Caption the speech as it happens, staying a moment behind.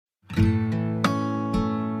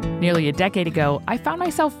Nearly a decade ago, I found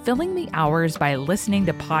myself filling the hours by listening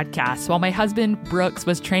to podcasts while my husband, Brooks,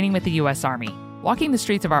 was training with the U.S. Army. Walking the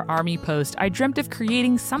streets of our Army post, I dreamt of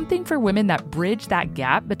creating something for women that bridged that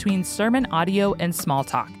gap between sermon audio and small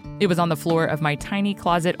talk. It was on the floor of my tiny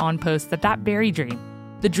closet on post that very dream.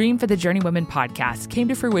 The dream for the Journeywomen podcast came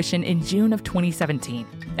to fruition in June of 2017.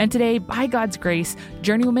 And today, by God's grace,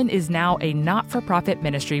 Journeywomen is now a not-for-profit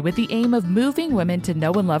ministry with the aim of moving women to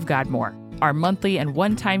know and love God more. Our monthly and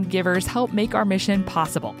one-time givers help make our mission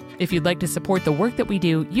possible. If you'd like to support the work that we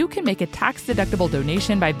do, you can make a tax-deductible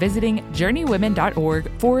donation by visiting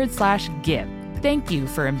journeywomen.org/give. Thank you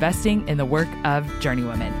for investing in the work of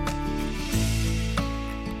Journeywomen.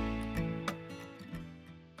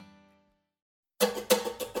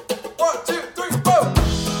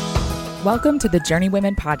 Welcome to the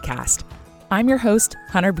Journeywomen podcast. I'm your host,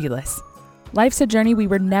 Hunter Belis. Life's a journey we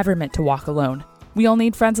were never meant to walk alone. We all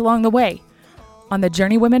need friends along the way. On the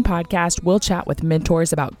Journeywomen podcast, we'll chat with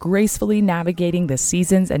mentors about gracefully navigating the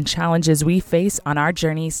seasons and challenges we face on our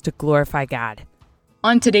journeys to glorify God.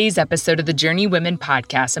 On today's episode of the Journeywomen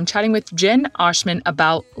podcast, I'm chatting with Jen Oshman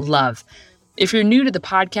about love. If you're new to the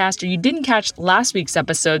podcast or you didn't catch last week's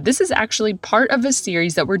episode, this is actually part of a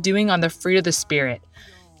series that we're doing on the fruit of the Spirit.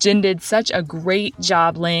 Jen did such a great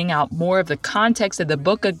job laying out more of the context of the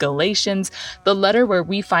book of Galatians, the letter where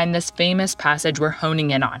we find this famous passage we're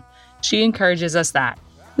honing in on. She encourages us that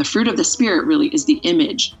the fruit of the Spirit really is the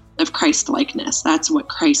image of Christ-likeness. That's what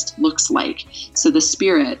Christ looks like. So the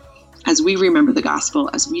Spirit, as we remember the gospel,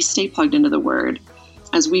 as we stay plugged into the Word,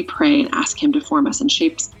 as we pray and ask Him to form us and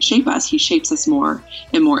shape us, He shapes us more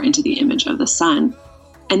and more into the image of the Son.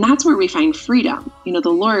 And that's where we find freedom. You know, the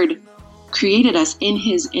Lord created us in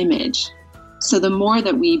His image. So the more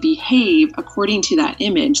that we behave according to that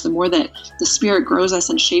image, the more that the Spirit grows us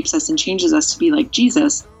and shapes us and changes us to be like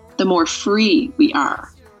Jesus, the more free we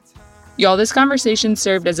are. Y'all, this conversation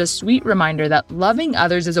served as a sweet reminder that loving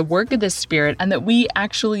others is a work of the Spirit and that we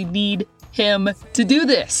actually need Him to do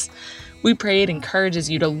this. We pray it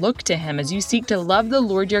encourages you to look to Him as you seek to love the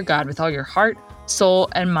Lord your God with all your heart, soul,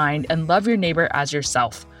 and mind, and love your neighbor as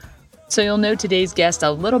yourself. So you'll know today's guest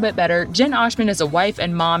a little bit better. Jen Oshman is a wife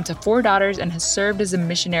and mom to 4 daughters and has served as a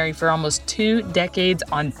missionary for almost 2 decades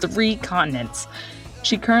on 3 continents.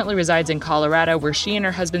 She currently resides in Colorado, where she and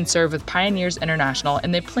her husband serve with Pioneers International,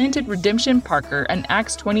 and they planted Redemption Parker, an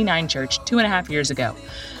Acts 29 church, 2.5 years ago.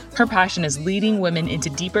 Her passion is leading women into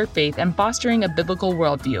deeper faith and fostering a biblical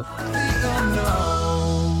worldview.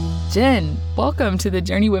 Jen, welcome to the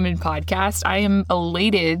Journeywomen podcast. I am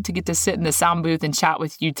elated to get to sit in the sound booth and chat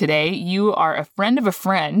with you today. You are a friend of a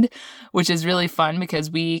friend, which is really fun because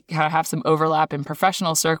we kind of have some overlap in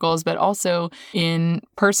professional circles, but also in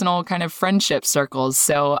personal kind of friendship circles.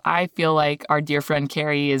 So I feel like our dear friend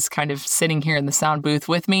Carrie is kind of sitting here in the sound booth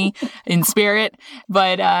with me in spirit,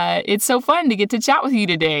 but it's so fun to get to chat with you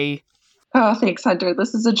today. Oh, thanks, Hunter.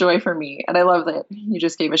 This is a joy for me. And I love that you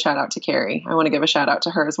just gave a shout out to Carrie. I want to give a shout out to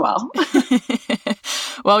her as well.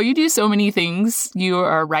 Well, you do so many things. You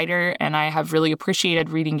are a writer, and I have really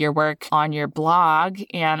appreciated reading your work on your blog.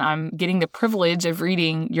 And I'm getting the privilege of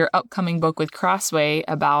reading your upcoming book with Crossway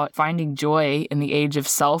about finding joy in the age of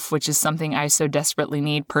self, which is something I so desperately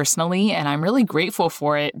need personally. And I'm really grateful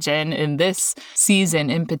for it, Jen, in this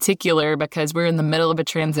season in particular, because we're in the middle of a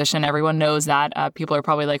transition. Everyone knows that. People are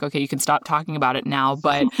probably like, okay, you can stop talking about it now.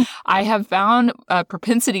 But I have found a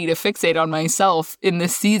propensity to fixate on myself in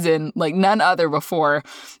this season like none other before.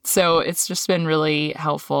 So it's just been really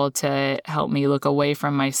helpful to help me look away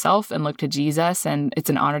from myself and look to Jesus. And it's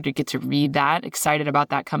an honor to get to read that. Excited about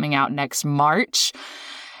that coming out next March.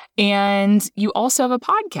 And you also have a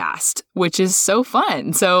podcast, which is so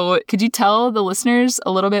fun. So could you tell the listeners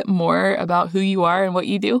a little bit more about who you are and what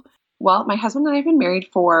you do? Well, my husband and I have been married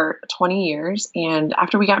for 20 years. And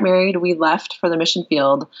after we got married, we left for the mission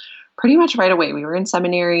field pretty much right away. We were in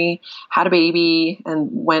seminary, had a baby, and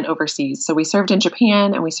went overseas. So we served in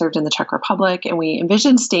Japan and we served in the Czech Republic, and we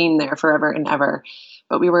envisioned staying there forever and ever.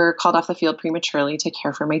 But we were called off the field prematurely to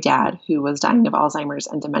care for my dad, who was dying of Alzheimer's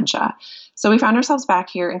and dementia. So we found ourselves back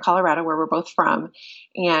here in Colorado, where we're both from,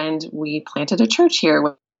 and we planted a church here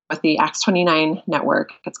with the Acts 29 network.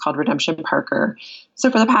 It's called Redemption Parker.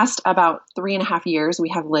 So for the past about 3.5 years, we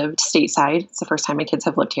have lived stateside. It's the first time my kids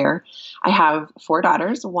have lived here. I have 4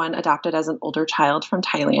 daughters, one adopted as an older child from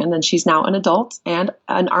Thailand, and she's now an adult and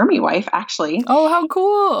an Army wife, actually. Oh, how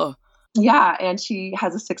cool. Yeah, and she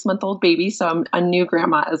has a 6-month-old baby, so I'm a new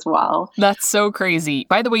grandma as well. That's so crazy.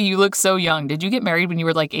 By the way, you look so young. Did you get married when you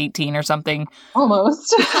were like 18 or something?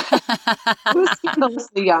 Almost. I was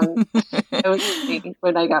scandalously young. I was 18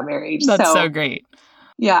 when I got married. That's so great.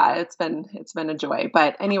 Yeah, it's been a joy.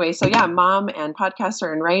 But anyway, so yeah, mom and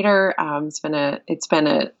podcaster and writer. It's been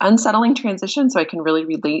a unsettling transition. So I can really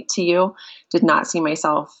relate to you. Did not see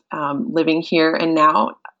myself living here and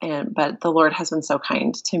now, but the Lord has been so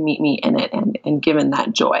kind to meet me in it and given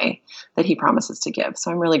that joy that He promises to give.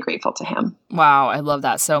 So I'm really grateful to Him. Wow, I love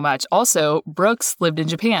that so much. Also, Brooks lived in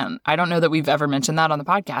Japan. I don't know that we've ever mentioned that on the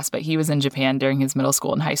podcast, but he was in Japan during his middle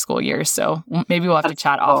school and high school years. So maybe we'll have to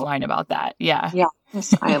chat Cool. offline about that. Yeah. Yeah,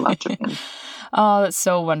 yes, I love Japan. Oh, that's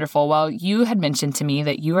so wonderful. Well, you had mentioned to me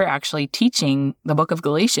that you are actually teaching the book of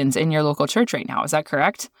Galatians in your local church right now. Is that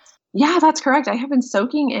correct? Yeah, that's correct. I have been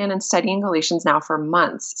soaking in and studying Galatians now for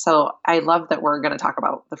months. So I love that we're going to talk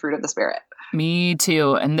about the fruit of the Spirit. Me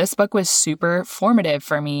too. And this book was super formative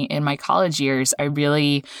for me in my college years. I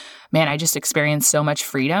just experienced so much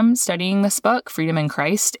freedom studying this book, freedom in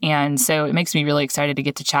Christ. And so it makes me really excited to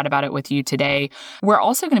get to chat about it with you today. We're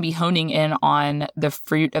also going to be honing in on the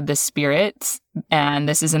fruit of the Spirit. And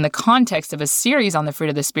this is in the context of a series on the fruit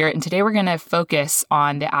of the Spirit. And today we're going to focus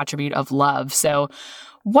on the attribute of love. So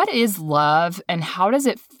what is love and how does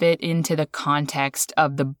it fit into the context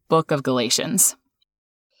of the book of Galatians?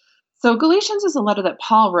 So Galatians is a letter that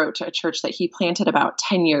Paul wrote to a church that he planted about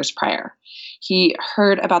 10 years prior. He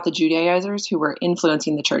heard about the Judaizers who were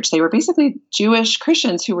influencing the church. They were basically Jewish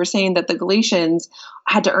Christians who were saying that the Galatians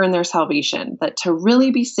had to earn their salvation, that to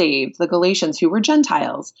really be saved, the Galatians, who were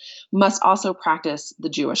Gentiles, must also practice the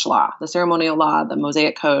Jewish law, the ceremonial law, the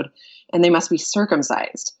Mosaic code, and they must be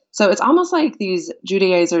circumcised. So it's almost like these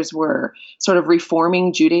Judaizers were sort of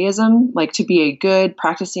reforming Judaism, like to be a good,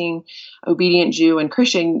 practicing, obedient Jew and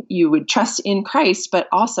Christian, you would trust in Christ, but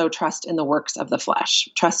also trust in the works of the flesh,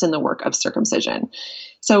 trust in the work of circumcision.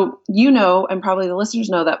 So you know, and probably the listeners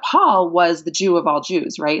know that Paul was the Jew of all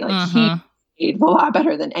Jews, right? Like he made the law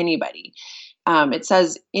better than anybody. It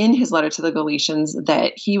says in his letter to the Galatians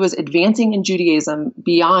that he was advancing in Judaism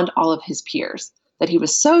beyond all of his peers, that he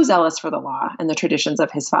was so zealous for the law and the traditions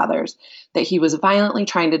of his fathers that he was violently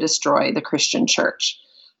trying to destroy the Christian church.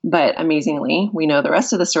 But amazingly, we know the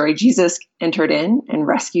rest of the story. Jesus entered in and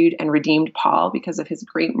rescued and redeemed Paul because of his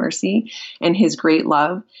great mercy and his great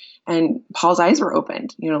love. And Paul's eyes were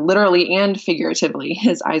opened, literally and figuratively,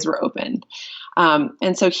 his eyes were opened.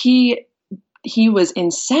 And so he was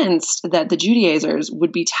incensed that the Judaizers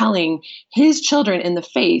would be telling his children in the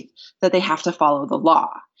faith that they have to follow the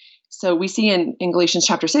law. So we see in Galatians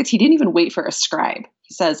chapter 6, he didn't even wait for a scribe.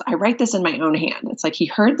 He says, I write this in my own hand. It's like he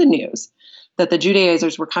heard the news that the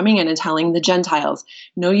Judaizers were coming in and telling the Gentiles,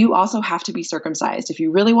 no, you also have to be circumcised. If you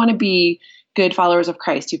really want to be good followers of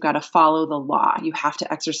Christ, you've got to follow the law. You have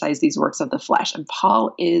to exercise these works of the flesh. And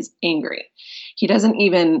Paul is angry. He doesn't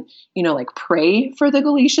even, pray for the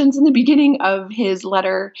Galatians in the beginning of his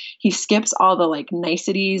letter. He skips all the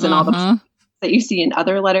niceties and all the that you see in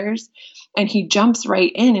other letters. And he jumps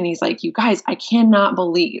right in and he's like, you guys, I cannot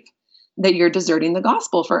believe that you're deserting the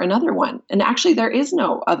gospel for another one. And actually, there is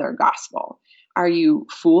no other gospel. Are you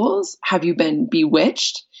fools? Have you been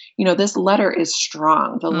bewitched? This letter is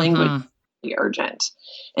strong. The language is urgent.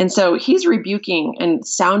 And so he's rebuking and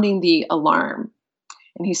sounding the alarm.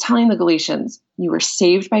 And he's telling the Galatians, you were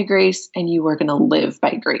saved by grace and you are going to live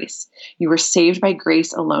by grace. You were saved by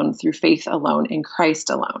grace alone, through faith alone, in Christ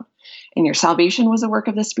alone. And your salvation was a work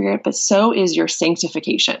of the Spirit, but so is your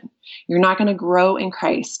sanctification. You're not going to grow in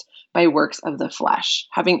Christ by works of the flesh.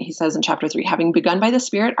 He says in chapter 3, having begun by the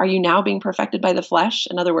Spirit, are you now being perfected by the flesh?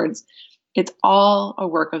 In other words, it's all a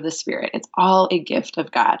work of the Spirit. It's all a gift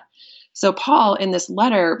of God. So Paul in this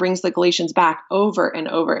letter brings the Galatians back over and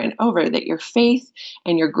over and over that your faith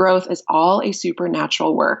and your growth is all a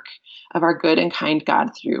supernatural work of our good and kind God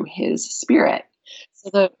through his Spirit. So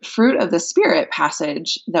the fruit of the Spirit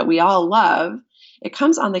passage that we all love, it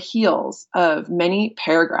comes on the heels of many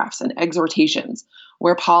paragraphs and exhortations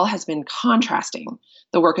where Paul has been contrasting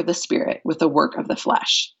the work of the Spirit with the work of the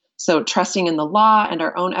flesh. So trusting in the law and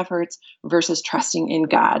our own efforts versus trusting in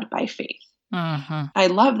God by faith. I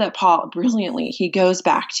love that Paul brilliantly, he goes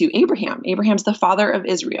back to Abraham. Abraham's the father of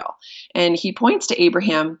Israel. And he points to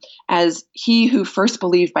Abraham as he who first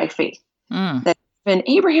believed by faith. That when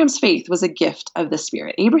Abraham's faith was a gift of the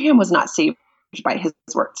Spirit. Abraham was not saved by his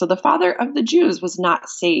works. So the father of the Jews was not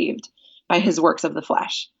saved by his works of the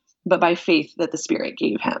flesh, but by faith that the Spirit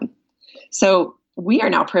gave him. So we are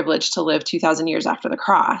now privileged to live 2,000 years after the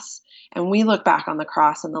cross. And we look back on the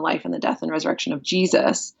cross and the life and the death and resurrection of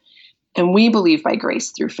Jesus. And we believe by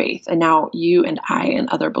grace through faith. And now you and I and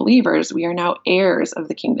other believers, we are now heirs of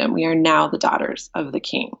the kingdom. We are now the daughters of the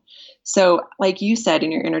King. So like you said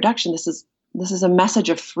in your introduction, this is a message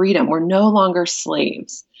of freedom. We're no longer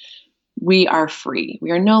slaves. We are free.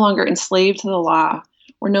 We are no longer enslaved to the law.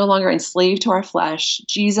 We're no longer enslaved to our flesh.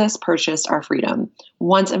 Jesus purchased our freedom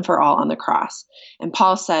once and for all on the cross. And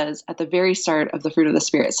Paul says at the very start of the fruit of the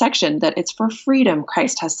Spirit section that it's for freedom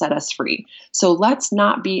Christ has set us free. So let's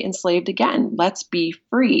not be enslaved again. Let's be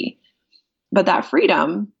free. But that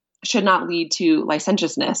freedom should not lead to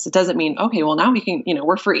licentiousness. It doesn't mean, okay, well, now we can,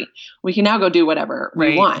 we're free. We can now go do whatever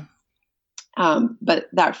we want. But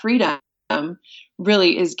that freedom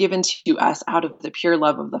really is given to us out of the pure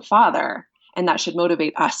love of the Father. And that should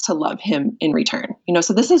motivate us to love him in return.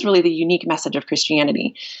 So this is really the unique message of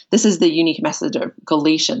Christianity. This is the unique message of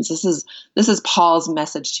Galatians. This is Paul's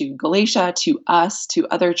message to Galatia, to us, to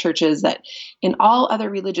other churches, that in all other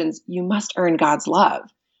religions, you must earn God's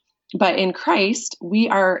love. But in Christ, we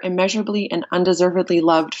are immeasurably and undeservedly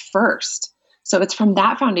loved first. So it's from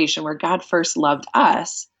that foundation where God first loved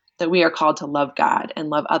us that we are called to love God and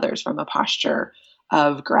love others from a posture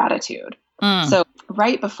of gratitude. So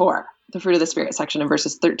right before the fruit of the Spirit section in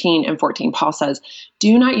verses 13 and 14, Paul says,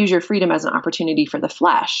 do not use your freedom as an opportunity for the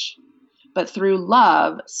flesh, but through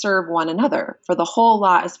love serve one another. For the whole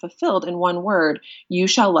law is fulfilled in one word, you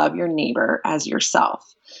shall love your neighbor as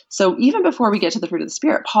yourself. So even before we get to the fruit of the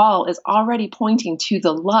Spirit, Paul is already pointing to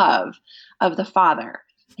the love of the Father,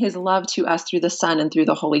 his love to us through the Son and through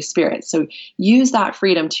the Holy Spirit. So use that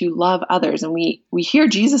freedom to love others. And we hear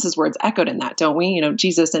Jesus's words echoed in that, don't we?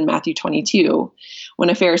 Jesus in Matthew 22, when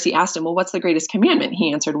a Pharisee asked him, well, what's the greatest commandment?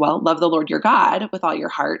 He answered, well, love the Lord your God with all your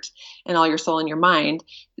heart and all your soul and your mind.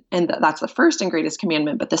 And that's the first and greatest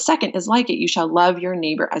commandment. But the second is like it. You shall love your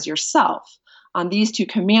neighbor as yourself. On these two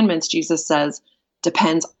commandments, Jesus says,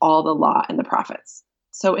 depends all the law and the prophets.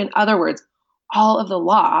 So in other words, all of the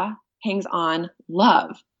law hangs on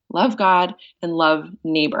love. Love God and love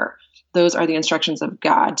neighbor. Those are the instructions of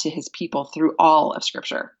God to his people through all of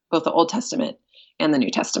Scripture, both the Old Testament and the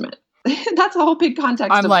New Testament. That's the whole big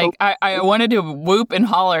context. I'm like, I wanted to whoop and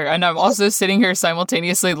holler, and I'm also sitting here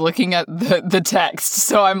simultaneously looking at the text.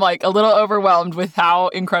 So I'm like a little overwhelmed with how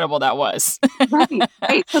incredible that was.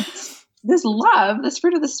 Right. So this love, this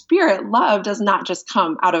fruit of the Spirit, love does not just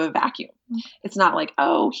come out of a vacuum. It's not like,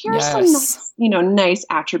 oh, here's some nice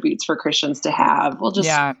attributes for Christians to have. We'll just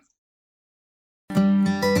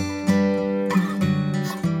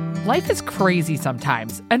Life is crazy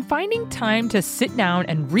sometimes, and finding time to sit down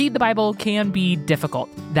and read the Bible can be difficult.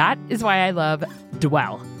 That is why I love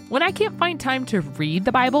Dwell. When I can't find time to read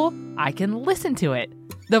the Bible, I can listen to it.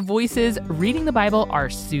 The voices reading the Bible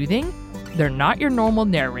are soothing. They're not your normal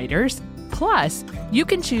narrators. Plus, you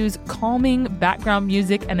can choose calming background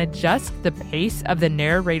music and adjust the pace of the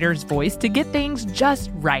narrator's voice to get things just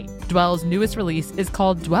right. Dwell's newest release is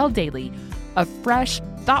called Dwell Daily, a fresh,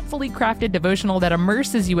 thoughtfully crafted devotional that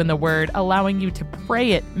immerses you in the Word, allowing you to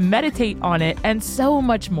pray it, meditate on it, and so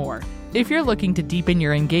much more. If you're looking to deepen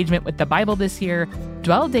your engagement with the Bible this year,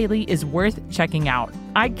 Dwell Daily is worth checking out.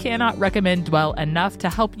 I cannot recommend Dwell enough to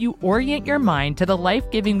help you orient your mind to the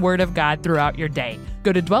life-giving Word of God throughout your day.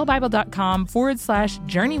 Go to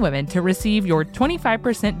dwellbible.com/journeywomen to receive your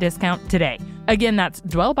 25% discount today. Again, that's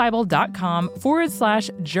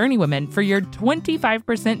dwellbible.com/journeywomen for your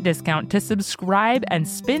 25% discount to subscribe and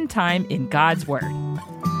spend time in God's Word.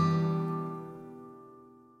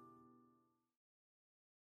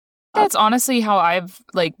 That's honestly how I've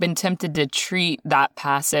been tempted to treat that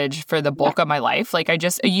passage for the bulk of my life. I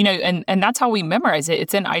just, and that's how we memorize it.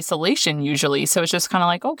 It's in isolation usually. So it's just kind of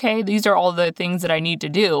like, okay, these are all the things that I need to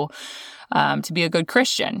do to be a good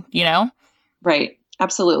Christian, Right.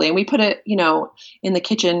 Absolutely. And we put it, in the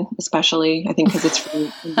kitchen, especially, I think, because it's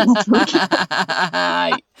free.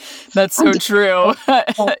 That's so true.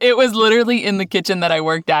 It was literally in the kitchen that I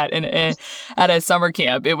worked at at a summer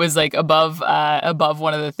camp. It was above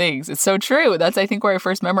one of the things. It's so true. That's, I think, where I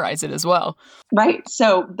first memorized it as well. Right.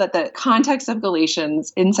 So that the context of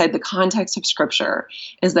Galatians, inside the context of Scripture,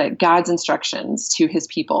 is that God's instructions to his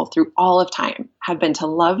people through all of time have been to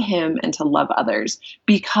love him and to love others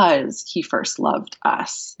because he first loved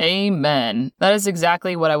us. Amen. That is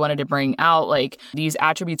exactly what I wanted to bring out. These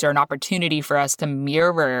attributes are an opportunity for us to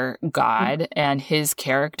mirror God and his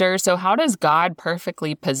character. So how does God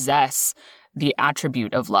perfectly possess the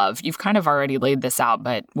attribute of love? You've kind of already laid this out,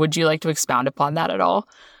 but would you like to expound upon that at all?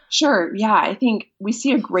 Sure. Yeah. I think we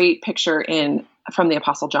see a great picture from the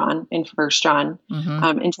Apostle John in 1 John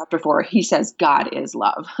in chapter 4. He says, God is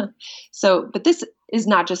love. But this is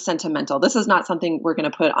not just sentimental. This is not something we're going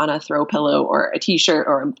to put on a throw pillow or a t-shirt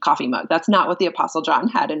or a coffee mug. That's not what the Apostle John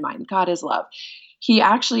had in mind. God is love. He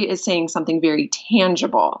actually is saying something very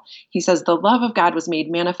tangible. He says, the love of God was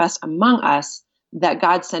made manifest among us, that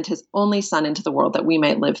God sent his only Son into the world that we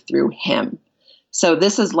might live through him. So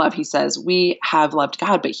this is love, he says. We have loved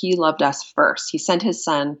God, but he loved us first. He sent his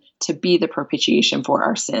son to be the propitiation for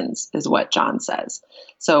our sins, is what John says.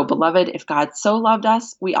 So, beloved, if God so loved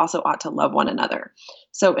us, we also ought to love one another.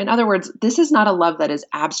 So, in other words, this is not a love that is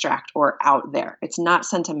abstract or out there. It's not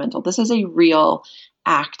sentimental. This is a real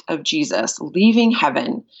act of Jesus leaving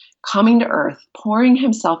heaven, coming to earth, pouring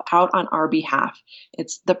himself out on our behalf.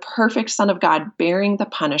 It's the perfect Son of God bearing the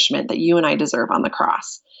punishment that you and I deserve on the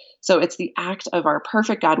cross. So it's the act of our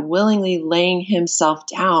perfect God willingly laying himself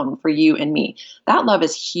down for you and me. That love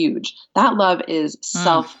is huge. That love is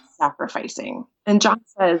self-sacrificing. And John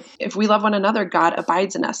says, if we love one another, God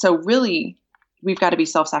abides in us. So really, we've got to be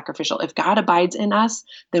self-sacrificial. If God abides in us,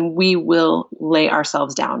 then we will lay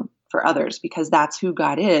ourselves down for others because that's who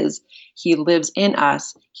God is. He lives in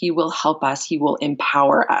us. He will help us. He will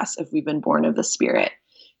empower us if we've been born of the Spirit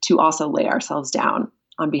to also lay ourselves down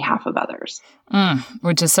on behalf of others.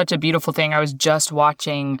 Which is such a beautiful thing. I was just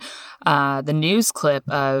watching the news clip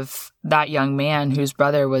of that young man whose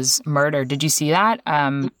brother was murdered. Did you see that?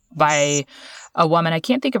 By a woman. I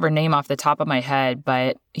can't think of her name off the top of my head,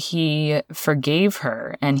 but he forgave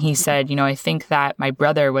her. And he said, I think that my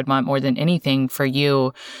brother would want more than anything for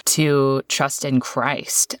you to trust in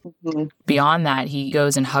Christ. Mm-hmm. Beyond that, he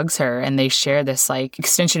goes and hugs her and they share this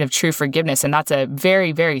extension of true forgiveness. And that's a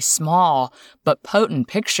very, very small but potent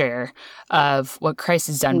picture of what Christ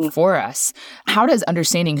has done for us. How does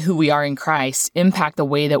understanding who we are in Christ impact the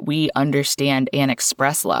way that we understand and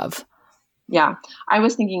express love? Yeah, I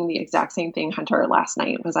was thinking the exact same thing, Hunter, last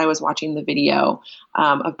night as I was watching the video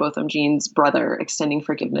of Botham Jean's brother extending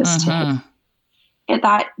forgiveness to him. And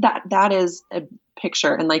that is a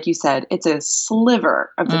picture. And like you said, it's a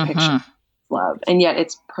sliver of the picture of love. And yet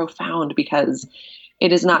it's profound because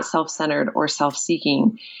it is not self-centered or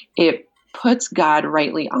self-seeking. It puts God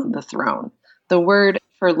rightly on the throne. The word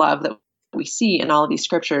for love that we see in all of these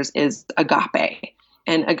scriptures is agape.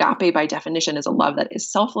 And agape, by definition, is a love that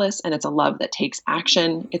is selfless, and it's a love that takes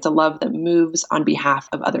action. It's a love that moves on behalf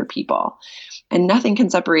of other people. And nothing can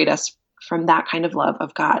separate us from that kind of love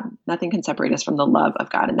of God. Nothing can separate us from the love of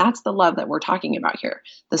God. And that's the love that we're talking about here.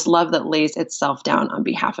 This love that lays itself down on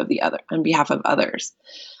behalf of others.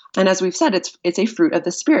 And as we've said, it's a fruit of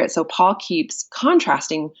the Spirit. So Paul keeps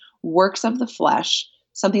contrasting works of the flesh,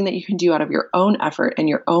 something that you can do out of your own effort and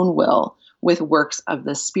your own will, with works of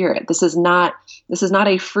the Spirit. This is not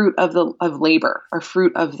a fruit of labor or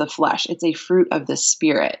fruit of the flesh. It's a fruit of the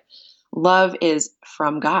Spirit. Love is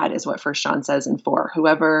from God, is what 1 John says in 4.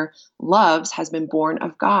 Whoever loves has been born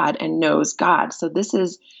of God and knows God. So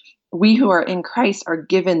we who are in Christ are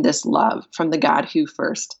given this love from the God who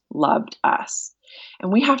first loved us.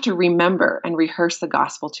 And we have to remember and rehearse the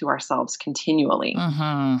gospel to ourselves continually.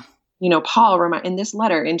 Paul, in this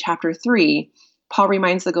letter in chapter 3, Paul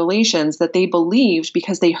reminds the Galatians that they believed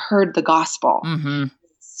because they heard the gospel.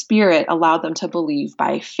 Spirit allowed them to believe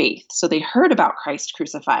by faith. So they heard about Christ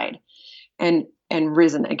crucified and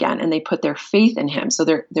risen again, and they put their faith in him. So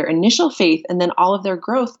their initial faith and then all of their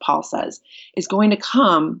growth, Paul says, is going to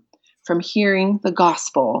come from hearing the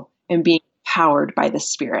gospel and being empowered by the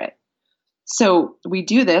Spirit. So we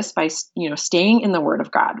do this by, staying in the Word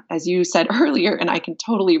of God. As you said earlier, and I can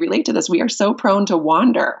totally relate to this, we are so prone to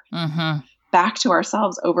wander. Back to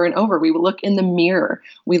ourselves over and over. We look in the mirror.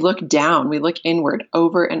 We look down. We look inward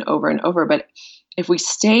over and over and over. But if we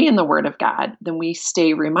stay in the Word of God, then we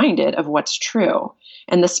stay reminded of what's true.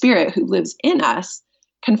 And the Spirit who lives in us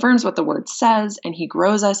confirms what the Word says, and he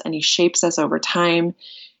grows us and he shapes us over time.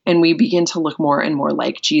 And we begin to look more and more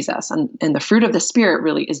like Jesus. And the fruit of the Spirit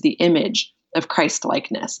really is the image of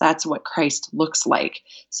Christ-likeness. That's what Christ looks like.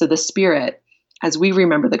 So the Spirit, as we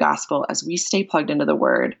remember the gospel, as we stay plugged into the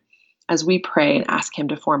Word, as we pray and ask him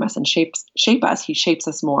to form us and shape us, he shapes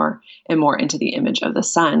us more and more into the image of the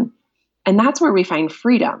Son. And that's where we find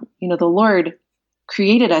freedom. The Lord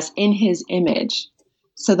created us in his image.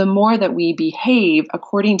 So the more that we behave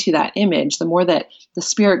according to that image, the more that the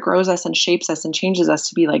Spirit grows us and shapes us and changes us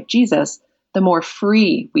to be like Jesus, the more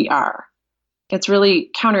free we are. It's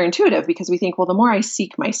really counterintuitive because we think, well, the more I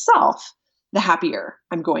seek myself, the happier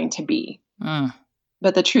I'm going to be.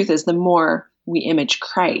 But the truth is, the more we image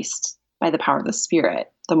Christ by the power of the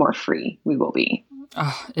Spirit, the more free we will be.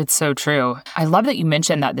 Oh, it's so true. I love that you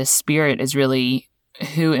mentioned that this Spirit is really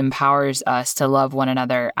who empowers us to love one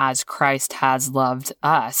another as Christ has loved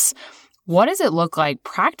us. What does it look like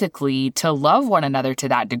practically to love one another to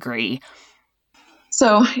that degree?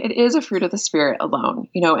 So it is a fruit of the Spirit alone,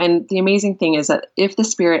 and the amazing thing is that if the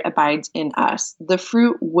Spirit abides in us, the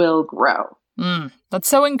fruit will grow. That's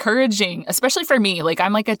so encouraging, especially for me. Like,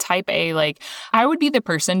 I'm like a type A, like I would be the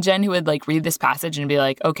person, Jen, who would like read this passage and be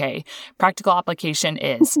like, okay, practical application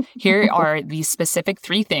is here are these specific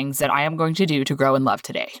 3 things that I am going to do to grow in love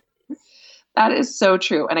today. That is so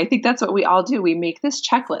true. And I think that's what we all do. We make this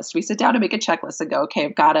checklist. We sit down and make a checklist and go, okay,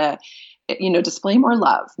 I've got to, display more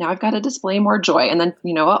love. Now I've got to display more joy. And then,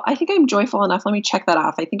 well, I think I'm joyful enough. Let me check that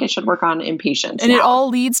off. I think I should work on impatience. And now. It all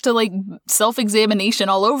leads to like self-examination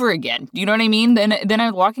all over again. You know what I mean? Then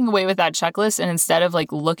I'm walking away with that checklist. And instead of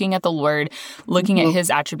like looking at the Lord, looking at his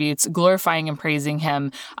attributes, glorifying and praising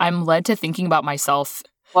him, I'm led to thinking about myself.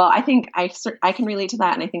 Well, I think I can relate to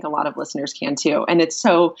that. And I think a lot of listeners can too. And it's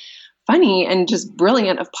so funny and just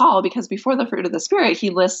brilliant of Paul, because before the fruit of the Spirit, he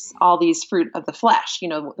lists all these fruit of the flesh,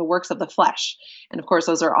 the works of the flesh. And of course,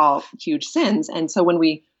 those are all huge sins. And so when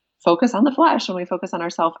we focus on the flesh, when we focus on our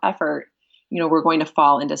self-effort, we're going to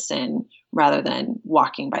fall into sin rather than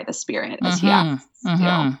walking by the Spirit as he asks us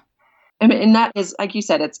to. And that is, like you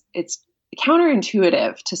said, it's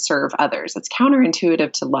counterintuitive to serve others. It's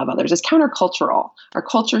counterintuitive to love others. It's countercultural. Our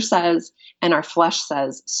culture says, and our flesh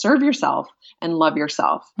says, serve yourself and love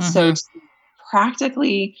yourself. So to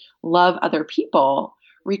practically love other people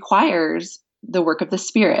requires the work of the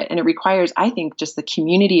Spirit. And it requires, I think, just the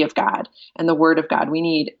community of God and the Word of God. We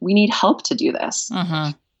need help to do this.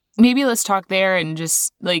 Maybe let's talk there and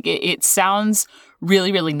just like, it sounds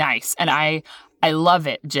really, really nice. And I love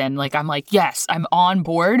it, Jen. Like, I'm like, yes, I'm on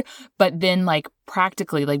board. But then like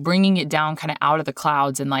practically like bringing it down kind of out of the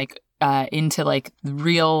clouds and like into like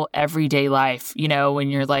real everyday life, when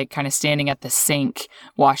you're like kind of standing at the sink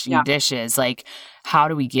washing dishes, like how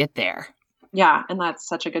do we get there? Yeah. And that's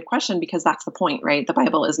such a good question, because that's the point, right? The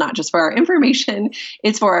Bible is not just for our information,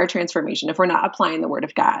 it's for our transformation. If we're not applying the Word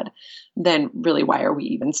of God, then really, why are we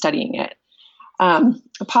even studying it?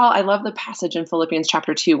 Paul, I love the passage in Philippians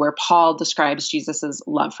chapter 2 where Paul describes Jesus's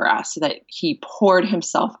love for us, that he poured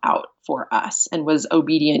himself out for us and was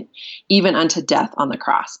obedient even unto death on the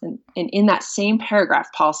cross. And in that same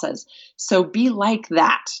paragraph, Paul says, so be like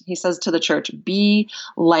that. He says to the church, be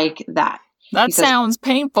like that. That sounds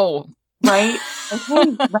painful. Right?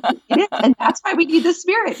 Okay, right. It is. And that's why we need the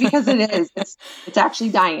Spirit, because it is. It's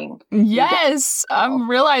actually dying. Yes, I'm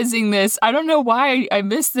realizing this. I don't know why I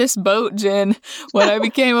missed this boat, Jen, when I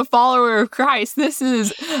became a follower of Christ. This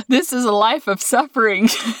is a life of suffering.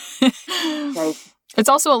 Right. It's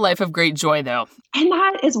also a life of great joy, though. And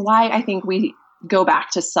that is why I think we go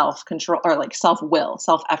back to self-control, or like self-will,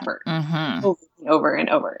 self-effort over and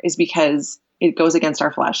over, is because it goes against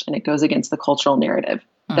our flesh and it goes against the cultural narrative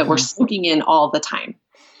that we're soaking in all the time.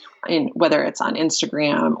 And whether it's on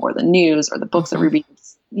Instagram or the news or the books that we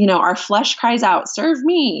read, our flesh cries out, serve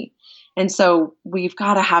me. And so we've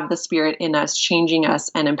got to have the Spirit in us, changing us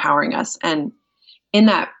and empowering us. And in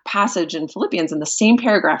that passage in Philippians, in the same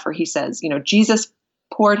paragraph where he says, Jesus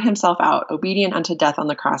poured himself out, obedient unto death on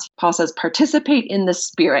the cross, Paul says, participate in the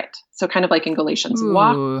Spirit. So kind of like in Galatians,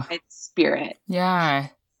 walk by the Spirit. Yeah.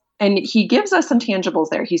 And he gives us some tangibles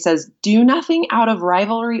there. He says, do nothing out of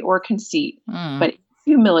rivalry or conceit, but in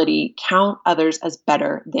humility, count others as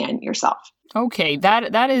better than yourself. Okay,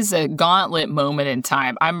 that is a gauntlet moment in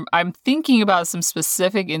time. I'm thinking about some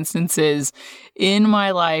specific instances in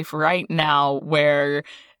my life right now where,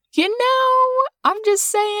 I'm just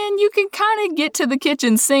saying you can kind of get to the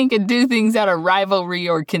kitchen sink and do things out of rivalry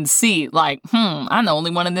or conceit. Like, I'm the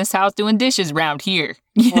only one in this house doing dishes around here,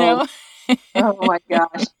 you know? Oh my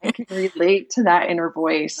gosh, I can relate to that inner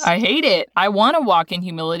voice. I hate it. I want to walk in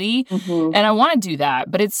humility and I want to do that,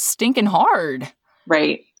 but it's stinking hard.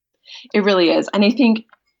 Right. It really is. And I think,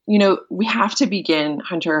 we have to begin,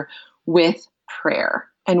 Hunter, with prayer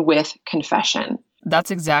and with confession.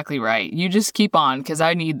 That's exactly right. You just keep on, because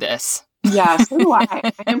I need this. Yeah, so do I.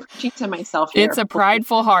 I am preaching to myself here. It's a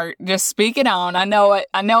prideful heart. Just speak it on. I know it.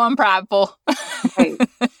 I know I'm prideful. Right.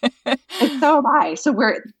 And so am I. So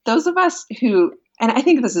we're those of us who, and I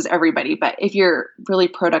think this is everybody, but if you're really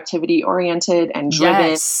productivity oriented and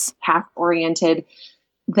driven, task oriented,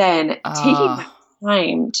 then taking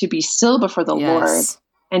time to be still before the Lord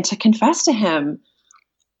and to confess to Him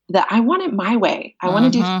that I want it my way. I want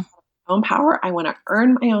to do my own power. I want to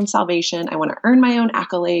earn my own salvation. I want to earn my own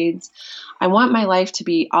accolades. I want my life to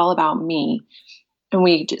be all about me. And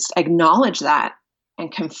we just acknowledge that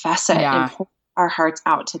and confess it and pour our hearts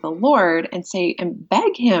out to the Lord and say, and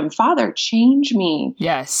beg Him, Father, change me.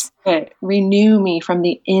 Yes. Renew me from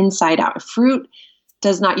the inside out. Fruit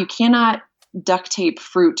you cannot duct tape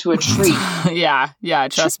fruit to a tree. Yeah.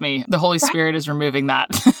 Trust me. The Holy Spirit is removing that.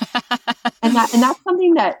 And that's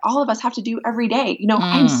something that all of us have to do every day.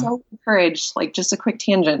 I'm so encouraged, like just a quick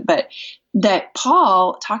tangent, but that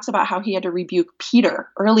Paul talks about how he had to rebuke Peter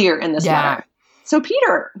earlier in this letter. So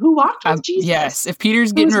Peter, who walked with Jesus. Yes. If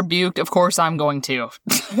Peter's getting rebuked, of course I'm going to.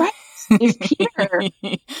 Right. If Peter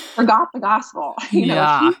forgot the gospel, he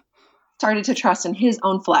started to trust in his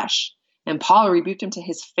own flesh, and Paul rebuked him to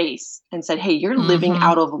his face and said, hey, you're living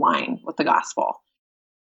out of line with the gospel.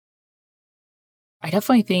 I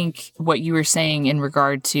definitely think what you were saying in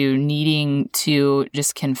regard to needing to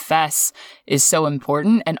just confess is so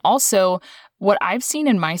important. And also what I've seen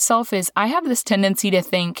in myself is I have this tendency to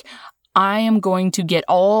think I am going to get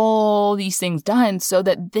all these things done so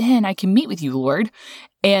that then I can meet with you, Lord.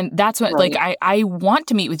 And that's what, like, I want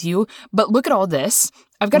to meet with you, but look at all this.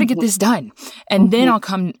 I've got to get this done. And then I'll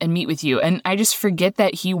come and meet with you. And I just forget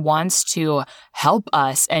that he wants to help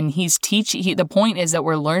us. And he's teaching. The point is that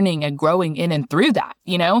we're learning and growing in and through that,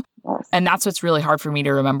 Yes. And that's what's really hard for me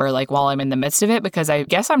to remember, like, while I'm in the midst of it, because I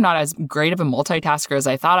guess I'm not as great of a multitasker as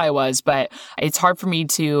I thought I was. But it's hard for me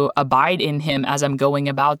to abide in him as I'm going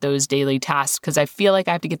about those daily tasks, because I feel like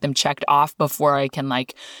I have to get them checked off before I can,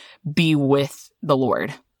 like, be with the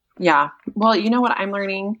Lord. Yeah. Well, you know what I'm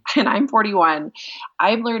learning, and I'm 41.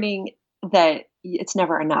 I'm learning that it's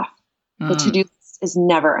never enough. The to-do list is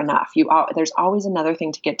never enough. There's always another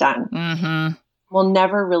thing to get done. Mm-hmm. We'll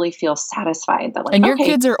never really feel satisfied. That, like, and your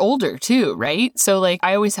kids are older too, right? So, like,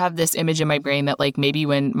 I always have this image in my brain that, like, maybe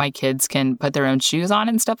when my kids can put their own shoes on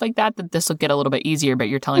and stuff like that, that this will get a little bit easier. But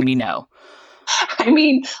you're telling me no. I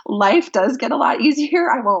mean, life does get a lot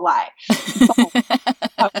easier. I won't lie.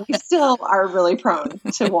 But we still are really prone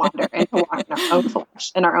to wander and to walk in our own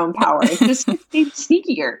flesh and our own power. It's just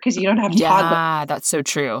sneakier because you don't have toddlers. Yeah, that's so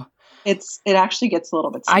true. It actually gets a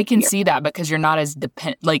little bit sneakier. I can see that because you're not as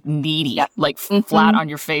needy, like flat on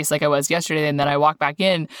your face like I was yesterday. And then I walked back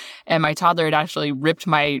in and my toddler had actually ripped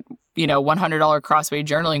my, $100 Crossway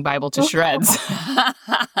journaling Bible to shreds.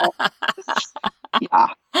 Yeah.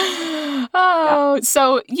 Oh,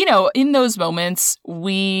 so, in those moments,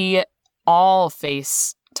 we all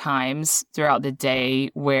face times throughout the day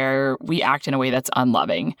where we act in a way that's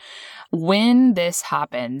unloving. When this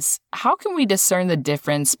happens, how can we discern the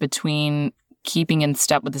difference between keeping in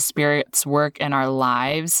step with the Spirit's work in our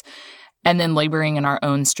lives and then laboring in our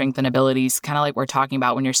own strength and abilities, kind of like we're talking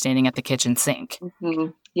about when you're standing at the kitchen sink? Mm-hmm.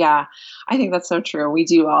 Yeah, I think that's so true. We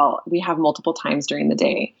have multiple times during the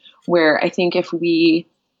day where I think if we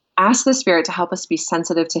ask the Spirit to help us be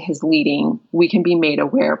sensitive to his leading, we can be made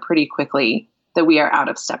aware pretty quickly that we are out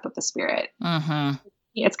of step with the Spirit. Mm-hmm.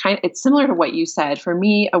 It's similar to what you said. For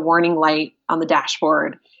me, a warning light on the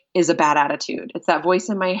dashboard is a bad attitude. It's that voice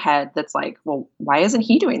in my head that's like, well, why isn't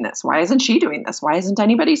he doing this? Why isn't she doing this? Why isn't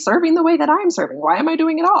anybody serving the way that I'm serving? Why am I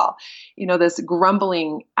doing it all? This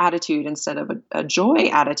grumbling attitude instead of a joy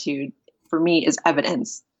attitude for me is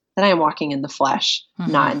evidence that I am walking in the flesh,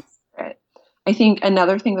 not in the Spirit. I think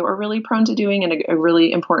another thing that we're really prone to doing, and a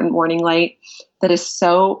really important warning light that is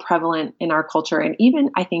so prevalent in our culture, and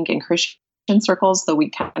even I think in Christian circles, though we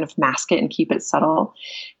kind of mask it and keep it subtle,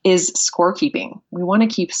 is scorekeeping. We want to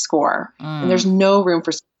keep score. And there's no room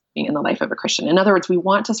for scorekeeping in the life of a Christian. In other words, we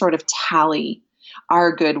want to sort of tally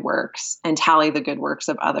our good works and tally the good works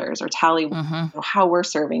of others, or tally how we're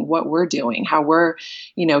serving, what we're doing, how we're,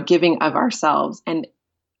 giving of ourselves. And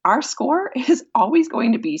our score is always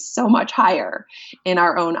going to be so much higher in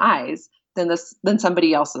our own eyes than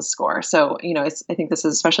somebody else's score. So, I think this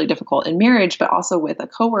is especially difficult in marriage, but also with a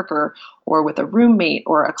coworker or with a roommate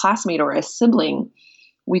or a classmate or a sibling.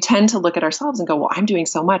 We tend to look at ourselves and go, well, I'm doing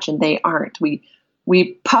so much and they aren't.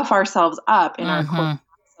 We puff ourselves up in our acts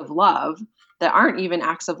of love that aren't even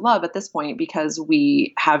acts of love at this point, because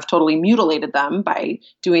we have totally mutilated them by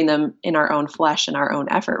doing them in our own flesh and our own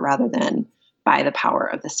effort rather than by the power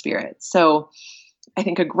of the Spirit. So I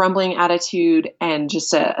think a grumbling attitude and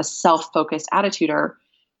just a self-focused attitude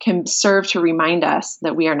can serve to remind us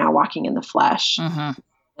that we are now walking in the flesh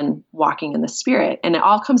and walking in the Spirit. And it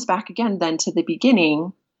all comes back again then to the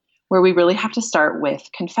beginning, where we really have to start with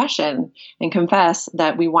confession and confess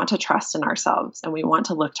that we want to trust in ourselves and we want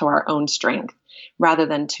to look to our own strength rather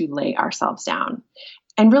than to lay ourselves down.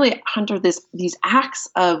 And really, Hunter, these acts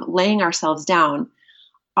of laying ourselves down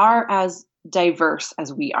are as diverse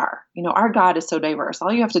as we are. Our God is so diverse.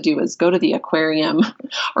 All you have to do is go to the aquarium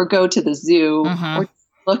or go to the zoo or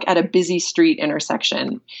look at a busy street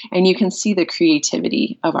intersection, and you can see the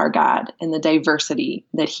creativity of our God and the diversity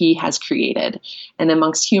that he has created. And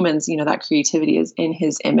amongst humans, that creativity is in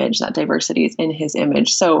his image, that diversity is in his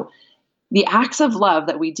image. So the acts of love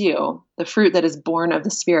that we do, the fruit that is born of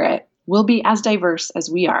the Spirit, will be as diverse as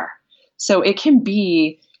we are. So it can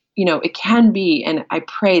be it can be, and I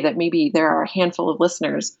pray that maybe there are a handful of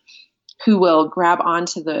listeners who will grab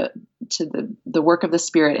onto the work of the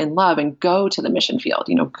Spirit in love and go to the mission field,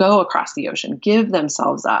 go across the ocean, give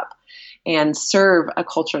themselves up and serve a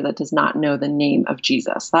culture that does not know the name of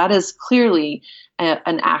Jesus. That is clearly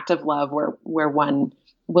an act of love where one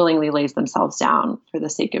willingly lays themselves down for the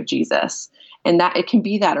sake of Jesus. And that it can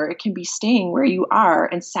be that, or it can be staying where you are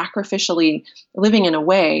and sacrificially living in a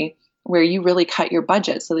way where you really cut your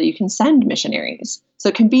budget so that you can send missionaries. So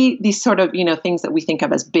it can be these sort of, things that we think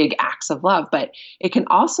of as big acts of love, but it can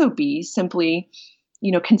also be simply,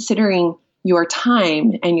 considering your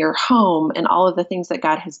time and your home and all of the things that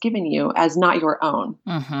God has given you as not your own.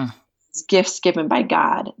 Mm-hmm. It's gifts given by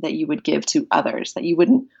God that you would give to others, that you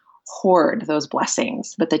wouldn't hoard those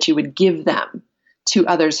blessings, but that you would give them to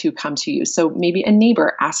others who come to you. So maybe a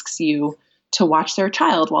neighbor asks you to watch their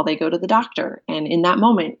child while they go to the doctor. And in that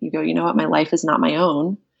moment, you go, you know what? My life is not my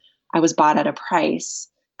own. I was bought at a price.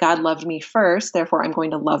 God loved me first. Therefore, I'm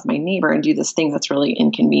going to love my neighbor and do this thing that's really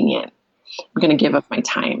inconvenient. I'm going to give up my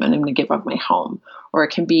time and I'm going to give up my home. Or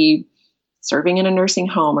it can be serving in a nursing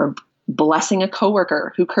home or blessing a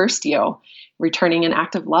coworker who cursed you, returning an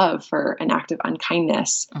act of love for an act of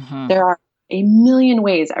unkindness. Mm-hmm. There are a million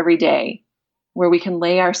ways every day where we can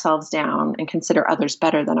lay ourselves down and consider others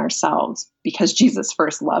better than ourselves because Jesus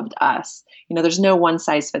first loved us. There's no one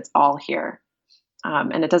size fits all here.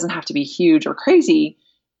 And it doesn't have to be huge or crazy.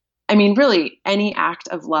 I mean, really, any act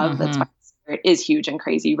of love that's by the Spirit is huge and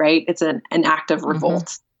crazy, right? It's an act of revolt.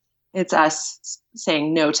 Mm-hmm. It's us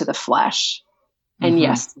saying no to the flesh and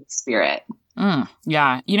yes to the Spirit.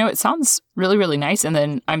 Yeah. It sounds really, really nice. And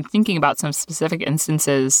then I'm thinking about some specific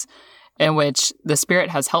instances in which the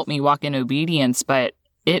Spirit has helped me walk in obedience, but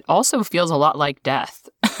it also feels a lot like death.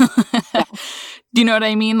 Yeah. Do you know what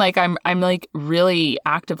I mean? Like I'm like really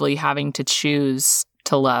actively having to choose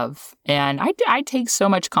to love. And I take so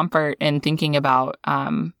much comfort in thinking about,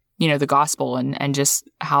 the gospel and just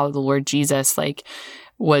how the Lord Jesus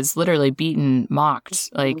was literally beaten, mocked,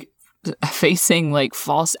 facing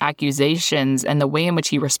false accusations, and the way in which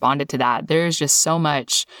he responded to that. There's just so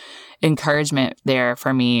much encouragement there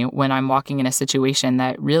for me when I'm walking in a situation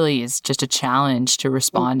that really is just a challenge to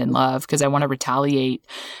respond in love because I want to retaliate.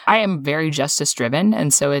 I am very justice driven.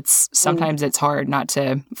 And so sometimes it's hard not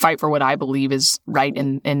to fight for what I believe is right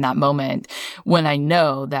in that moment when I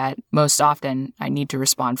know that most often I need to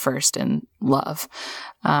respond first in love.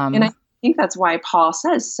 And I think that's why Paul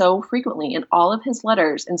says so frequently in all of his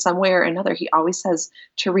letters, in some way or another, he always says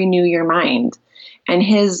to renew your mind. And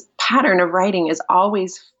his pattern of writing is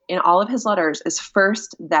always, in all of his letters, is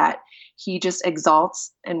first that he just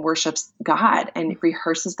exalts and worships God and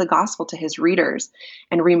rehearses the gospel to his readers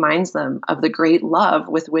and reminds them of the great love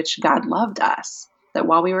with which God loved us, that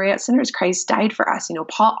while we were yet sinners, Christ died for us.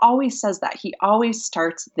 Paul always says that. He always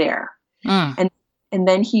starts there. And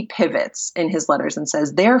then he pivots in his letters and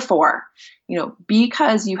says, therefore,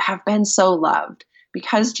 because you have been so loved,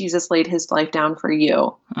 because Jesus laid his life down for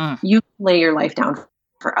you, you lay your life down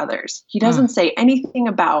for others. He doesn't say anything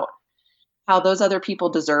about how those other people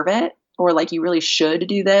deserve it or you really should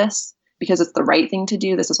do this because it's the right thing to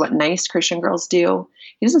do. This is what nice Christian girls do.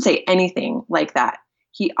 He doesn't say anything like that.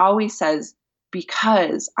 He always says,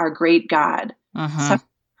 because our great God suffered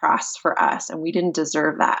the cross for us and we didn't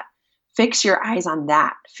deserve that. Fix your eyes on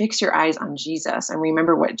that. Fix your eyes on Jesus and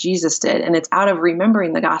remember what Jesus did. And it's out of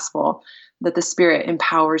remembering the gospel that the Spirit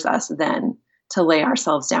empowers us then to lay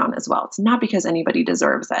ourselves down as well. It's not because anybody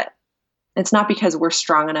deserves it. It's not because we're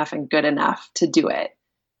strong enough and good enough to do it.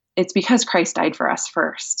 It's because Christ died for us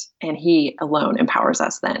first, and he alone empowers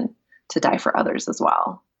us then to die for others as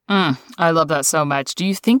well. I love that so much. Do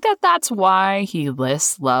you think that that's why he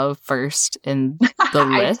lists love first in the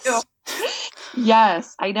list?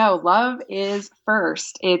 Yes, I know. Love is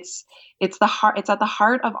first. It's the heart. It's at the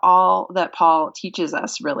heart of all that Paul teaches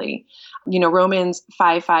us, really. Romans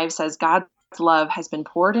 5:5 says, God's love has been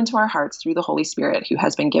poured into our hearts through the Holy Spirit who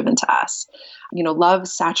has been given to us. Love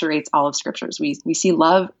saturates all of scriptures. We see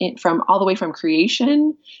love from all the way from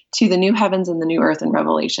creation to the new heavens and the new earth in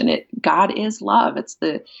Revelation. God is love. It's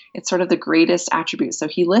sort of the greatest attribute. So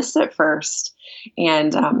he lists it first,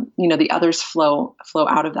 and the others flow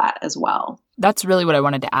out of that as well. That's really what I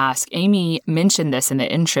wanted to ask. Amy mentioned this in the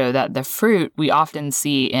intro, that the fruit we often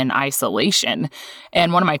see in isolation.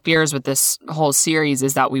 And one of my fears with this whole series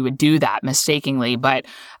is that we would do that mistakenly. But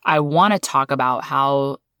I want to talk about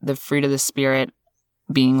how the fruit of the Spirit,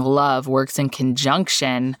 being love, works in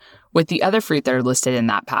conjunction with the other fruit that are listed in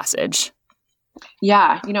that passage.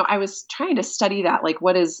 Yeah. I was trying to study that.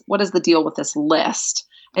 What is the deal with this list?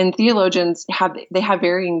 And theologians have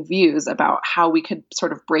varying views about how we could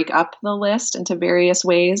sort of break up the list into various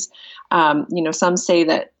ways. Some say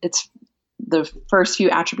that it's the first few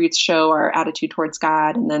attributes show our attitude towards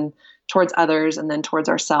God, and then towards others, and then towards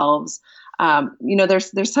ourselves.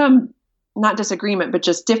 There's some, not disagreement, but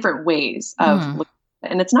just different ways of looking at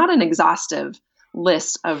it. And it's not an exhaustive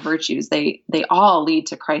list of virtues. They all lead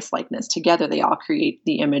to Christ-likeness. Together, they all create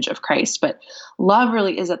the image of Christ. But love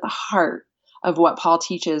really is at the heart of what Paul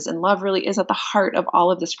teaches, and love really is at the heart of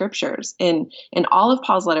all of the scriptures. In all of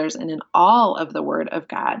Paul's letters and in all of the Word of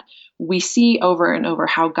God, we see over and over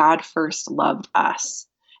how God first loved us,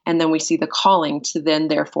 and then we see the calling to then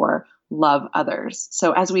therefore love others.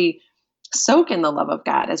 So as we soak in the love of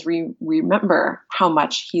God, as we remember how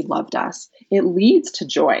much He loved us, it leads to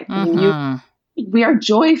joy. We are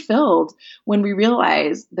joy-filled when we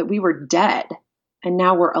realize that we were dead and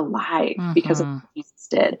now we're alive because of what Jesus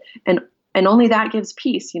did. And only that gives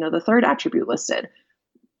peace. The third attribute listed,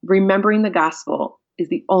 remembering the gospel, is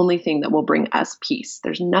the only thing that will bring us peace.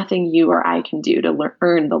 There's nothing you or I can do to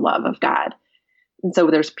earn the love of God. And so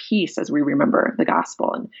there's peace as we remember the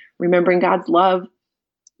gospel. And remembering God's love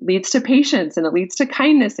leads to patience, and it leads to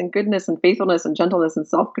kindness and goodness and faithfulness and gentleness and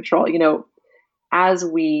self-control. As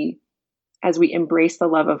we embrace the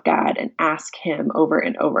love of God and ask Him over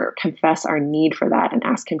and over, confess our need for that, and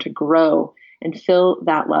ask Him to grow and fill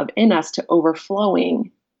that love in us to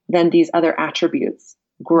overflowing, then these other attributes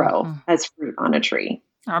grow as fruit on a tree.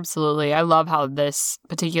 Absolutely. I love how this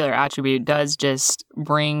particular attribute does just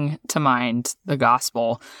bring to mind the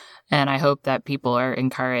gospel. And I hope that people are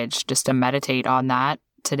encouraged just to meditate on that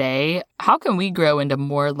today. How can we grow into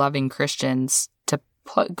more loving Christians to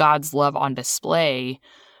put God's love on display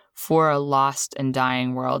for a lost and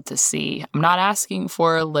dying world to see? I'm not asking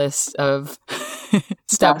for a list of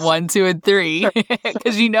step 1, 2, and 3,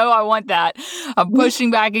 because I want that. I'm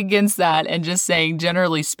pushing back against that and just saying,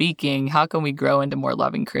 generally speaking, how can we grow into more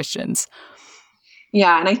loving Christians?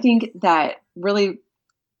 Yeah, and I think that really,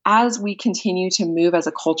 as we continue to move as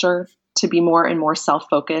a culture to be more and more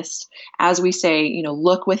self-focused, as we say,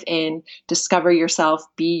 look within, discover yourself,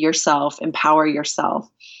 be yourself, empower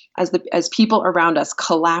yourself, as people around us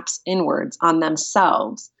collapse inwards on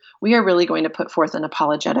themselves, we are really going to put forth an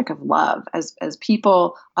apologetic of love as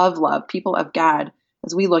people of love, people of God.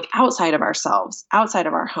 As we look outside of ourselves, outside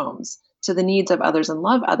of our homes, to the needs of others and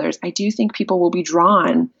love others, I do think people will be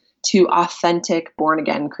drawn to authentic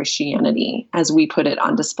born-again Christianity as we put it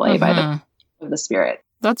on display by the power of the Spirit.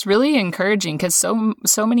 That's really encouraging, because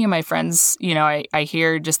so many of my friends, I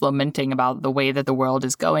hear just lamenting about the way that the world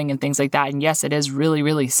is going and things like that. And yes, it is really,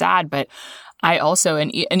 really sad. But I also,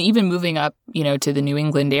 and even moving up, to the New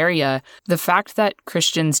England area, the fact that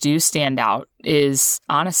Christians do stand out is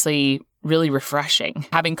honestly really refreshing.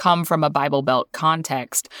 Having come from a Bible Belt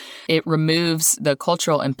context, it removes the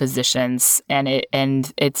cultural impositions, and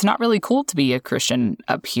it's not really cool to be a Christian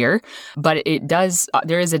up here, but it does.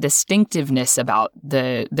 There is a distinctiveness about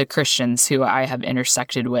the Christians who I have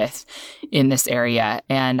intersected with in this area,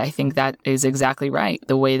 and I think that is exactly right.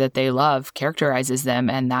 The way that they love characterizes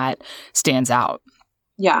them, and that stands out.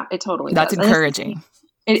 Yeah, it totally That's does. encouraging.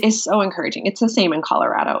 It is so encouraging. It's the same in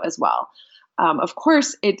Colorado as well. Of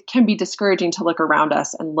course, it can be discouraging to look around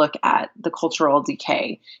us and look at the cultural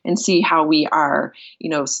decay and see how we are,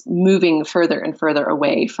 moving further and further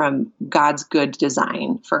away from God's good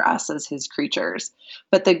design for us as His creatures.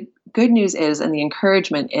 But the good news is, and the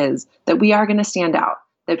encouragement is, that we are going to stand out,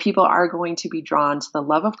 that people are going to be drawn to the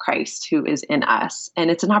love of Christ who is in us.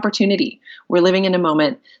 And it's an opportunity. We're living in a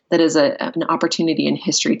moment that is an opportunity in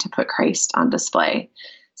history to put Christ on display.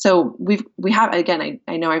 So we have, again,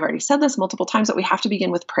 I know I've already said this multiple times, but we have to begin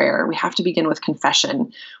with prayer. We have to begin with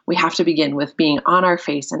confession. We have to begin with being on our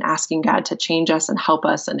face and asking God to change us and help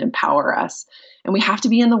us and empower us. And we have to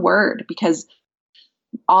be in the Word, because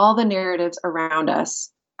all the narratives around us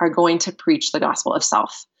are going to preach the gospel of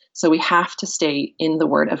self. So we have to stay in the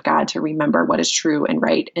Word of God to remember what is true and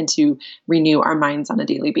right, and to renew our minds on a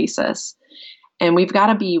daily basis. And we've got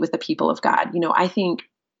to be with the people of God. I think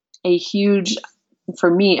for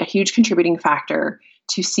me, a huge contributing factor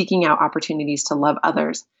to seeking out opportunities to love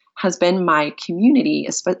others has been my community,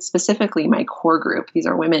 specifically my core group. These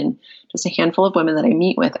are women, just a handful of women that I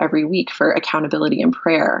meet with every week for accountability and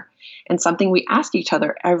prayer. And something we ask each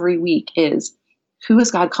other every week is, who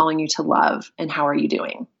is God calling you to love, and how are you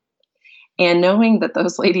doing? And knowing that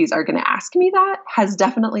those ladies are going to ask me that has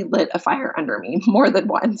definitely lit a fire under me more than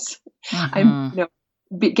once. I'm,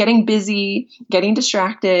 getting busy, getting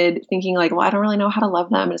distracted, thinking like, well, I don't really know how to love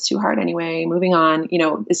them. It's too hard anyway. Moving on,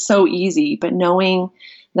 is so easy. But knowing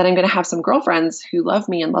that I'm going to have some girlfriends who love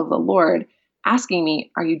me and love the Lord, asking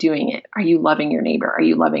me, are you doing it? Are you loving your neighbor? Are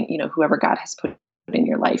you loving, whoever God has put in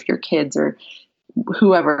your life, your kids or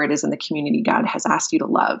whoever it is in the community God has asked you to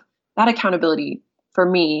love? That accountability for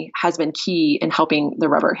me has been key in helping the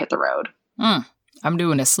rubber hit the road. I'm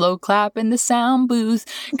doing a slow clap in the sound booth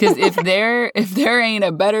because if there ain't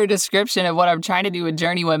a better description of what I'm trying to do with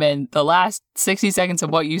Journey Women, the last 60 seconds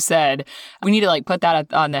of what you said, we need to put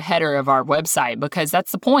that on the header of our website, because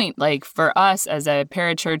that's the point. For us as a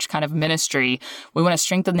parachurch kind of ministry, we want to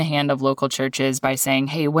strengthen the hand of local churches by saying,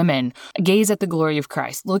 hey, women, gaze at the glory of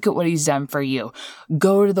Christ. Look at what he's done for you.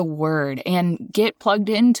 Go to the word and get plugged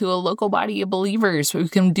into a local body of believers who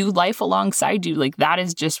can do life alongside you. That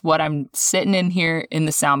is just what I'm sitting in here in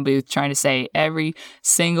the sound booth trying to say every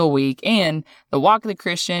single week. And the walk of the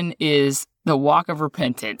Christian is the walk of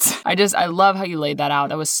repentance. I love how you laid that out.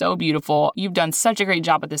 That was so beautiful. You've done such a great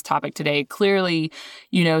job with this topic today. Clearly,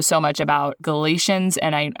 you know so much about Galatians,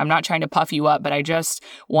 and I'm not trying to puff you up, but I just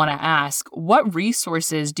want to ask, what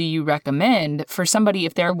resources do you recommend for somebody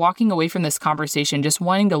if they're walking away from this conversation just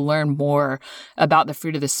wanting to learn more about the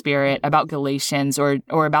fruit of the Spirit, about Galatians, or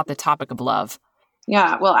about the topic of love?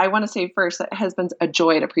 Yeah, well, I want to say first that it has been a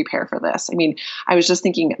joy to prepare for this. I was just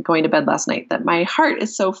thinking going to bed last night that my heart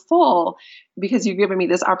is so full because you've given me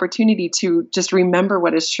this opportunity to just remember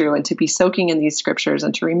what is true and to be soaking in these scriptures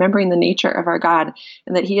and to remembering the nature of our God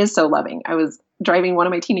and that he is so loving. I was driving one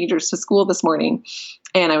of my teenagers to school this morning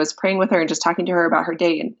and I was praying with her and just talking to her about her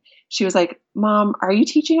day. And she was like, Mom, are you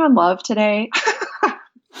teaching on love today?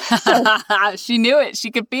 She knew it. She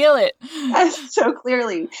could feel it. So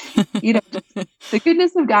clearly, the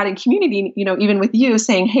goodness of God and community, even with you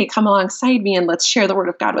saying, hey, come alongside me and let's share the word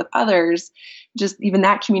of God with others. Just even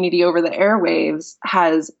that community over the airwaves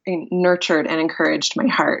has nurtured and encouraged my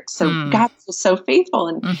heart. So God is so faithful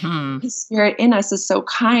and his Spirit in us is so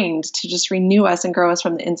kind to just renew us and grow us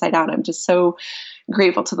from the inside out. I'm just so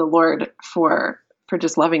grateful to the Lord for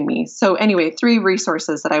just loving me. So anyway, 3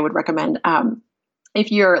 resources that I would recommend. If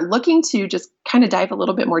you're looking to just kind of dive a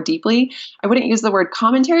little bit more deeply, I wouldn't use the word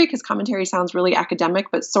commentary because commentary sounds really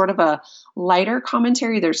academic, but sort of a lighter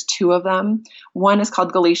commentary. There's 2 of them. One is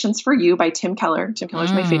called Galatians for You by Tim Keller. Tim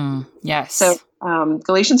Keller's my favorite. Yes. So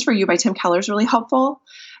Galatians for You by Tim Keller is really helpful.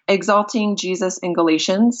 Exalting Jesus in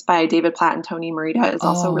Galatians by David Platt and Tony Merida is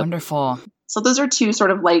also really wonderful. So those are 2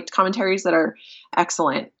 sort of light commentaries that are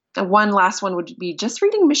excellent. And one last one would be just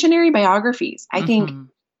reading missionary biographies. I think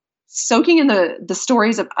soaking in the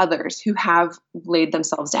stories of others who have laid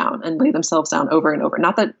themselves down over and over.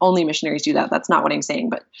 Not that only missionaries do that. That's not what I'm saying.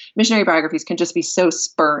 But missionary biographies can just be so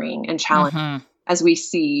spurring and challenging as we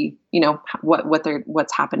see,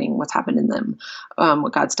 what's happened in them,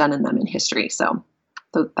 what God's done in them in history. So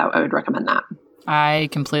I would recommend that. I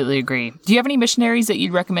completely agree. Do you have any missionaries that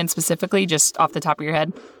you'd recommend specifically, just off the top of your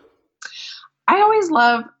head? I always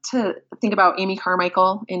love to think about Amy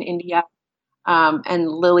Carmichael in India. And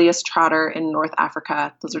Lilias Trotter in North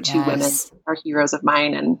Africa. Those are 2 women who are heroes of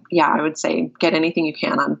mine. And yeah, I would say get anything you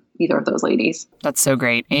can on either of those ladies. That's so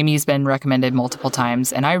great. Amy's been recommended multiple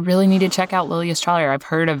times, and I really need to check out Lilias Trotter. I've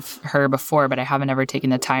heard of her before, but I haven't ever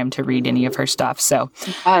taken the time to read any of her stuff. So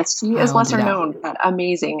yes, she is lesser known, but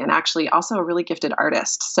amazing, and actually also a really gifted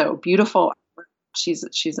artist. So beautiful. She's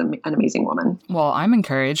an amazing woman. Well, I'm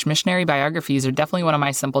encouraged. Missionary biographies are definitely one of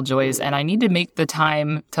my simple joys, and I need to make the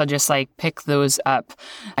time to just pick those up.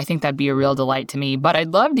 I think that'd be a real delight to me. But I'd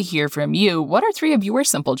love to hear from you. What are 3 of your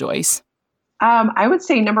simple joys? I would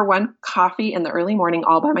say number 1, coffee in the early morning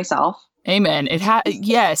all by myself. Amen.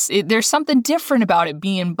 There's something different about it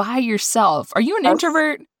being by yourself. Are you an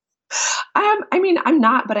introvert? I'm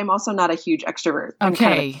not, but I'm also not a huge extrovert.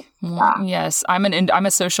 Okay. Yes, I'm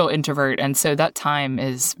a social introvert, and so that time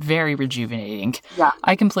is very rejuvenating. Yeah,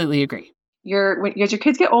 I completely agree. As your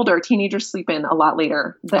kids get older, teenagers sleep in a lot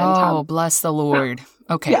later than time. Bless the Lord.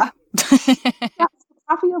 Yeah. Okay. Yeah.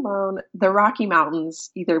 Coffee alone, the Rocky Mountains,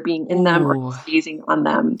 either being in them or gazing on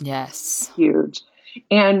them. Yes. Huge.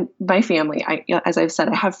 And my family, as I've said,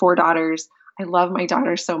 I have 4 daughters. I love my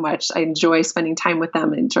daughters so much. I enjoy spending time with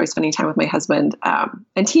them. I enjoy spending time with my husband.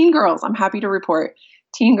 And teen girls, I'm happy to report,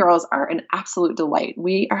 teen girls are an absolute delight.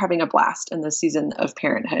 We are having a blast in this season of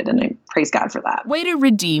parenthood, and I praise God for that. Way to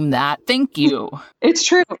redeem that. Thank you. It's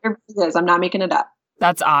true. It really is. I'm not making it up.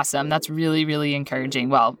 That's awesome. That's really, really encouraging.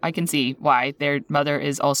 Well, I can see why their mother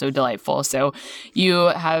is also delightful. So you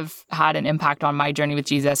have had an impact on my journey with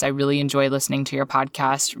Jesus. I really enjoy listening to your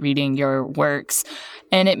podcast, reading your works,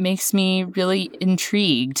 and it makes me really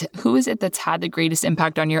intrigued. Who is it that's had the greatest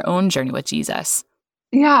impact on your own journey with Jesus?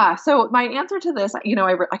 Yeah. So my answer to this, I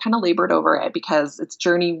kind of labored over it because it's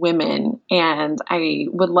Journey Women, and I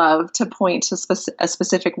would love to point to a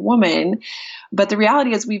specific woman. But the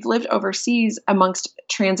reality is we've lived overseas amongst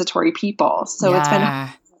transitory people. So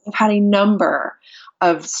I've had a number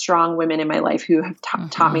of strong women in my life who have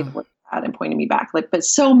taught me the word of God and pointed me back. But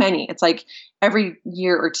so many, it's like every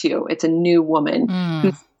year or two, it's a new woman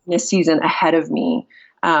who's in a season ahead of me.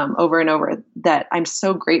 Over and over, that I'm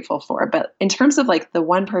so grateful for. But in terms of like the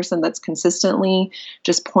one person that's consistently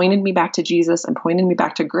just pointed me back to Jesus and pointed me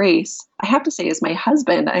back to grace, I have to say is my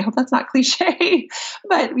husband. I hope that's not cliche,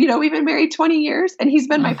 but we've been married 20 years and he's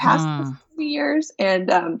been my pastor for 20 years.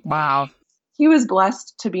 And wow, he was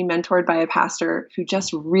blessed to be mentored by a pastor who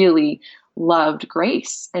just really loved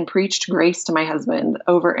grace and preached grace to my husband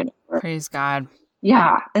over and over. Praise God.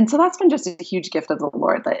 Yeah. And so that's been just a huge gift of the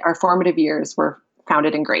Lord, that our formative years were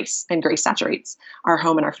founded in grace, and grace saturates our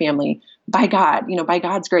home and our family by God, by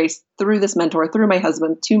God's grace, through this mentor, through my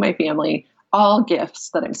husband, to my family, all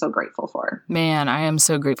gifts that I'm so grateful for. Man, I am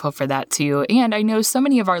so grateful for that too. And I know so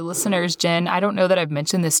many of our listeners, Jen, I don't know that I've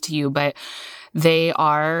mentioned this to you, but they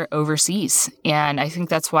are overseas. And I think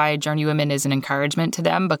that's why Journey Women is an encouragement to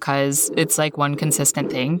them, because it's like one consistent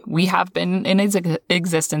thing. We have been in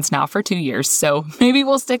existence now for 2 years, so maybe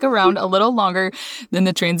we'll stick around a little longer than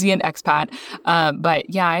the transient expat. But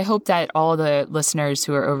yeah, I hope that all the listeners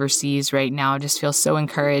who are overseas right now just feel so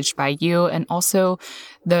encouraged by you, and also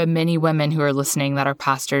the many women who are listening that are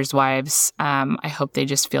pastors' wives. I hope they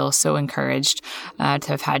just feel so encouraged to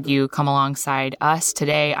have had you come alongside us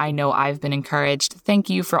today. I know I've been encouraged. Thank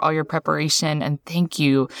you for all your preparation, and thank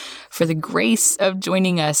you for the grace of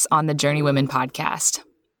joining us on the Journey Women podcast.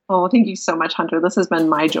 Oh, thank you so much, Hunter. This has been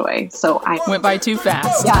my joy. So I went by too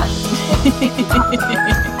fast. Yeah.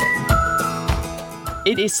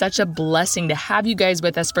 It is such a blessing to have you guys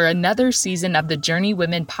with us for another season of the Journey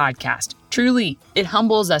Women podcast. Truly, it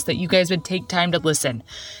humbles us that you guys would take time to listen.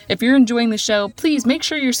 If you're enjoying the show, please make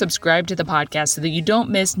sure you're subscribed to the podcast so that you don't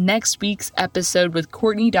miss next week's episode with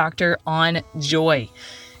Courtney Doctor on joy.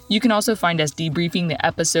 You can also find us debriefing the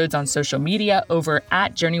episodes on social media over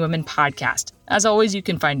at Journey Women Podcast. As always, you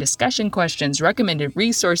can find discussion questions, recommended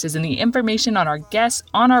resources, and the information on our guests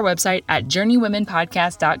on our website at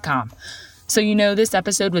journeywomenpodcast.com. So this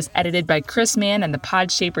episode was edited by Chris Mann and the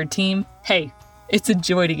Podshaper team. Hey, it's a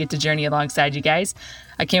joy to get to journey alongside you guys.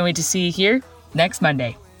 I can't wait to see you here next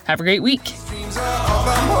Monday. Have a great week.